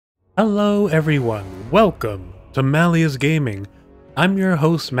Hello everyone, welcome to Malleus Gaming. I'm your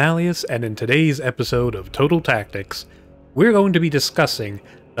host Malleus, and in today's episode of Total Tactics, we're going to be discussing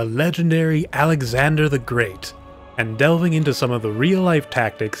the legendary Alexander the Great, and delving into some of the real-life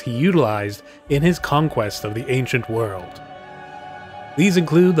tactics he utilized in his conquest of the ancient world. These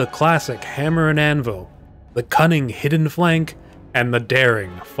include the classic Hammer and Anvil, the cunning hidden flank, and the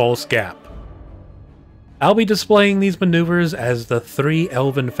daring false gap. I'll be displaying these maneuvers as the three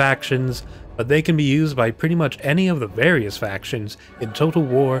elven factions, but they can be used by pretty much any of the various factions in Total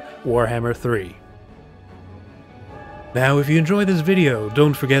War Warhammer 3. Now if you enjoy this video,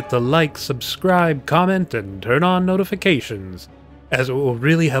 don't forget to like, subscribe, comment, and turn on notifications, as it will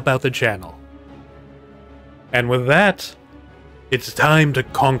really help out the channel. And with that, it's time to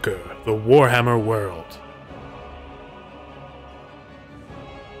conquer the Warhammer world.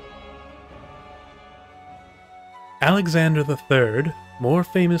 Alexander III, more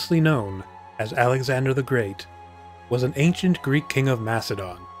famously known as Alexander the Great, was an ancient Greek king of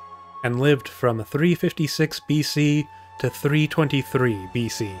Macedon, and lived from 356 BC to 323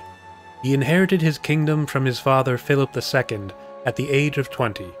 BC. He inherited his kingdom from his father Philip II at the age of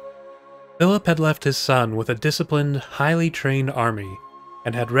 20. Philip had left his son with a disciplined, highly trained army,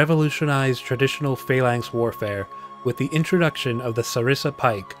 and had revolutionized traditional phalanx warfare with the introduction of the sarissa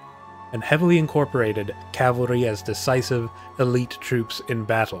pike, and heavily incorporated cavalry as decisive, elite troops in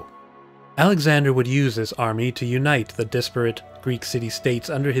battle. Alexander would use this army to unite the disparate Greek city-states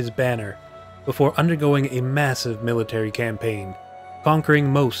under his banner, before undergoing a massive military campaign, conquering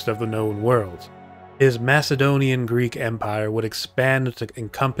most of the known world. His Macedonian Greek Empire would expand to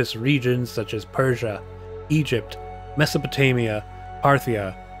encompass regions such as Persia, Egypt, Mesopotamia,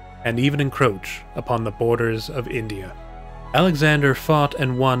 Parthia, and even encroach upon the borders of India. Alexander fought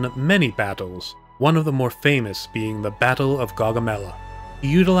and won many battles, one of the more famous being the Battle of Gaugamela. He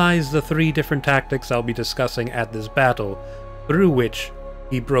utilized the three different tactics I'll be discussing at this battle, through which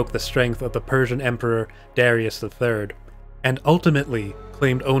he broke the strength of the Persian Emperor Darius III, and ultimately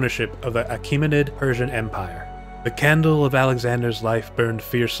claimed ownership of the Achaemenid Persian Empire. The candle of Alexander's life burned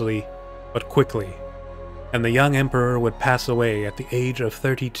fiercely, but quickly, and the young emperor would pass away at the age of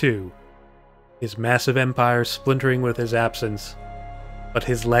 32, his massive empire splintering with his absence, but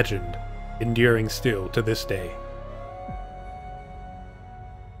his legend enduring still to this day.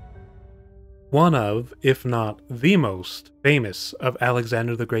 One of, if not the most, famous of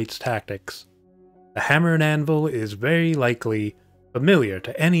Alexander the Great's tactics, the Hammer and Anvil is very likely familiar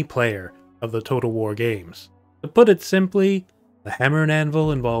to any player of the Total War games. To put it simply, the Hammer and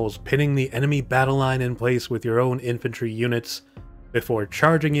Anvil involves pinning the enemy battle line in place with your own infantry units, before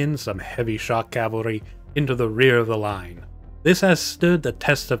charging in some heavy shock cavalry into the rear of the line. This has stood the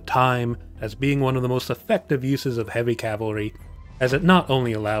test of time as being one of the most effective uses of heavy cavalry, as it not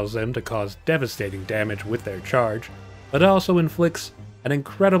only allows them to cause devastating damage with their charge, but also inflicts an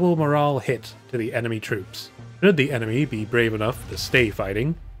incredible morale hit to the enemy troops. Should the enemy be brave enough to stay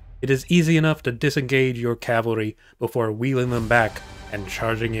fighting, it is easy enough to disengage your cavalry before wheeling them back and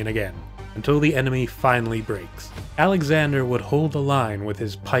charging in again, until the enemy finally breaks. Alexander would hold the line with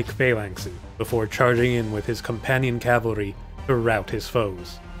his pike phalanxes, before charging in with his companion cavalry to rout his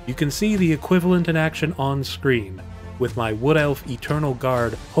foes. You can see the equivalent in action on screen, with my Wood Elf Eternal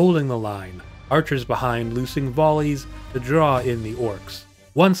Guard holding the line, archers behind loosing volleys to draw in the orcs.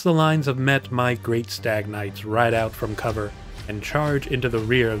 Once the lines have met, my Great Stag Knights ride out from cover and charge into the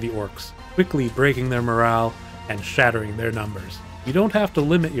rear of the orcs, quickly breaking their morale and shattering their numbers. You don't have to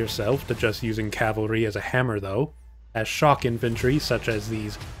limit yourself to just using cavalry as a hammer though, as shock infantry such as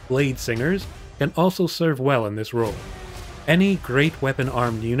these Blade Singers can also serve well in this role. Any great weapon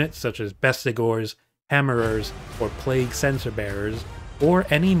armed unit such as Bestigors, Hammerers, or Plague Censer Bearers, or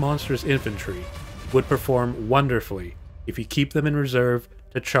any monstrous infantry would perform wonderfully if you keep them in reserve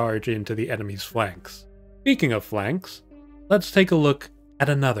to charge into the enemy's flanks. Speaking of flanks, let's take a look at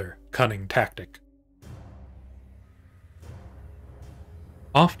another cunning tactic.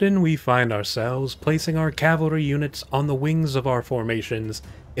 Often we find ourselves placing our cavalry units on the wings of our formations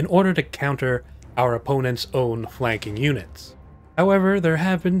in order to counter our opponent's own flanking units. However, there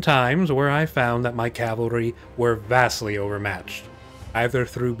have been times where I found that my cavalry were vastly overmatched, either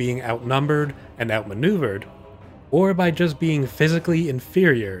through being outnumbered and outmaneuvered, or by just being physically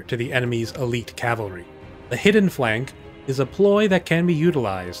inferior to the enemy's elite cavalry. The hidden flank is a ploy that can be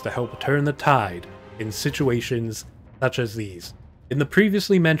utilized to help turn the tide in situations such as these. In the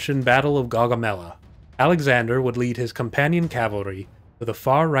previously mentioned Battle of Gaugamela, Alexander would lead his companion cavalry to the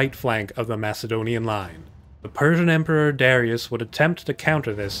far right flank of the Macedonian line. The Persian Emperor Darius would attempt to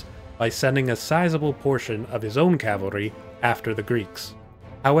counter this by sending a sizable portion of his own cavalry after the Greeks.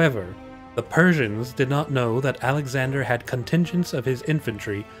 However, the Persians did not know that Alexander had contingents of his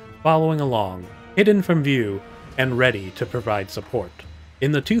infantry following along, hidden from view, and ready to provide support.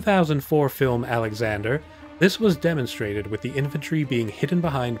 In the 2004 film Alexander, this was demonstrated with the infantry being hidden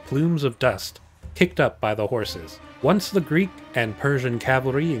behind plumes of dust kicked up by the horses. Once the Greek and Persian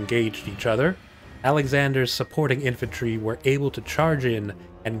cavalry engaged each other, Alexander's supporting infantry were able to charge in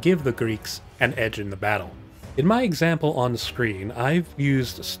and give the Greeks an edge in the battle. In my example on screen, I've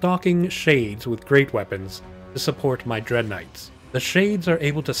used stalking shades with great weapons to support my dread knights. The shades are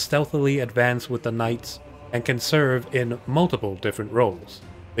able to stealthily advance with the knights and can serve in multiple different roles.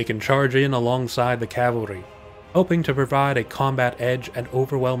 They can charge in alongside the cavalry, hoping to provide a combat edge and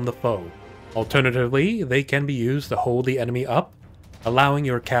overwhelm the foe. Alternatively, they can be used to hold the enemy up, allowing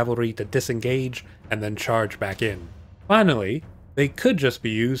your cavalry to disengage and then charge back in. Finally, they could just be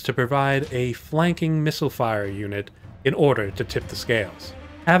used to provide a flanking missile fire unit in order to tip the scales.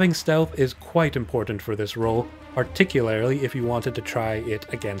 Having stealth is quite important for this role, particularly if you wanted to try it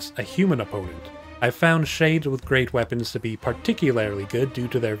against a human opponent. I've found shades with great weapons to be particularly good due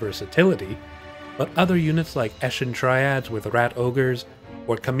to their versatility, but other units like Eshin Triads with Rat Ogres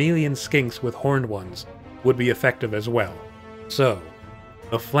or Chameleon Skinks with Horned Ones would be effective as well. So,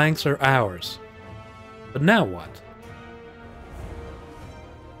 the flanks are ours. But now what?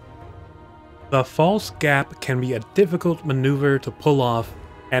 The false gap can be a difficult maneuver to pull off,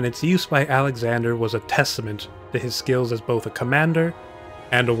 and its use by Alexander was a testament to his skills as both a commander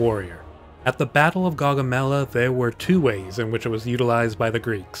and a warrior. At the Battle of Gaugamela, there were two ways in which it was utilized by the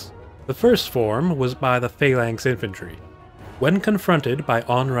Greeks. The first form was by the phalanx infantry. When confronted by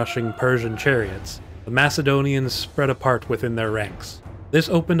onrushing Persian chariots, the Macedonians spread apart within their ranks. This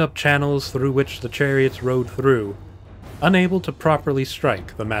opened up channels through which the chariots rode through, unable to properly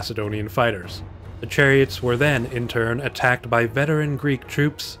strike the Macedonian fighters. The chariots were then, in turn, attacked by veteran Greek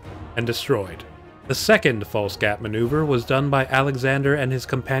troops and destroyed. The second false gap maneuver was done by Alexander and his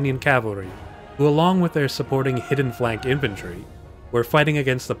companion cavalry, who along with their supporting hidden flank infantry, were fighting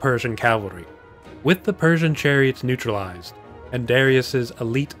against the Persian cavalry. With the Persian chariots neutralized, and Darius's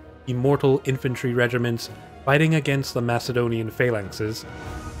elite immortal infantry regiments fighting against the Macedonian phalanxes,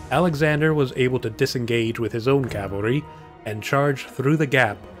 Alexander was able to disengage with his own cavalry and charge through the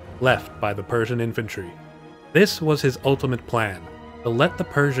gap left by the Persian infantry. This was his ultimate plan, to let the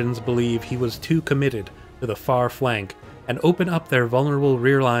Persians believe he was too committed to the far flank and open up their vulnerable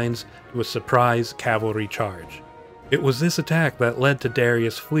rear lines to a surprise cavalry charge. It was this attack that led to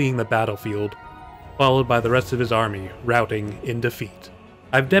Darius fleeing the battlefield, followed by the rest of his army routing in defeat.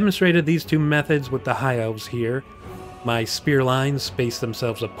 I've demonstrated these two methods with the High Elves here. My spear lines space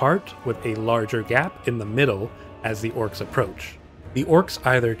themselves apart with a larger gap in the middle as the orcs approach. The orcs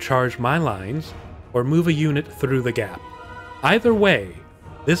either charge my lines or move a unit through the gap. Either way,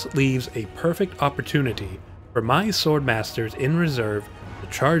 this leaves a perfect opportunity for my swordmasters in reserve to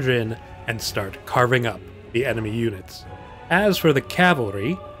charge in and start carving up the enemy units. As for the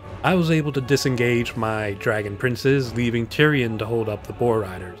cavalry, I was able to disengage my dragon princes, leaving Tyrion to hold up the boar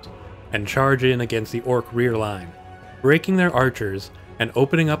riders, and charge in against the orc rear line, breaking their archers and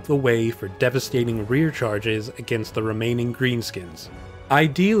opening up the way for devastating rear charges against the remaining greenskins.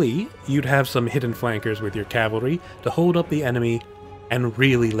 Ideally, you'd have some hidden flankers with your cavalry to hold up the enemy and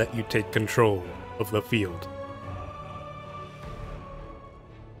really let you take control of the field.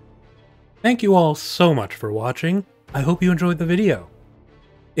 Thank you all so much for watching. I hope you enjoyed the video.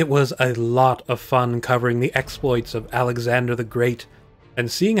 It was a lot of fun covering the exploits of Alexander the Great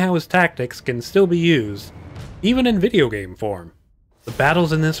and seeing how his tactics can still be used, even in video game form. The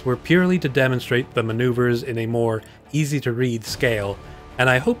battles in this were purely to demonstrate the maneuvers in a more easy-to-read scale, and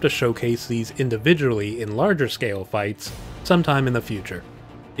I hope to showcase these individually in larger scale fights sometime in the future.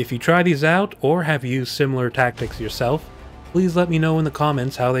 If you try these out or have used similar tactics yourself, please let me know in the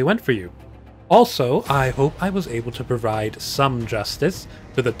comments how they went for you. Also, I hope I was able to provide some justice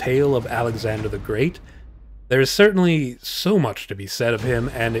to the tale of Alexander the Great. There is certainly so much to be said of him,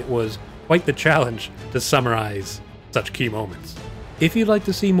 and it was quite the challenge to summarize such key moments. If you'd like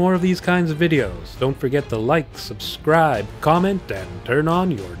to see more of these kinds of videos, don't forget to like, subscribe, comment, and turn on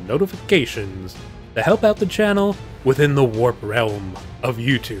your notifications to help out the channel within the warp realm of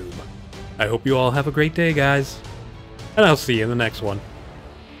YouTube. I hope you all have a great day, guys, and I'll see you in the next one.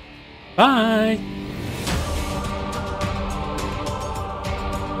 Bye!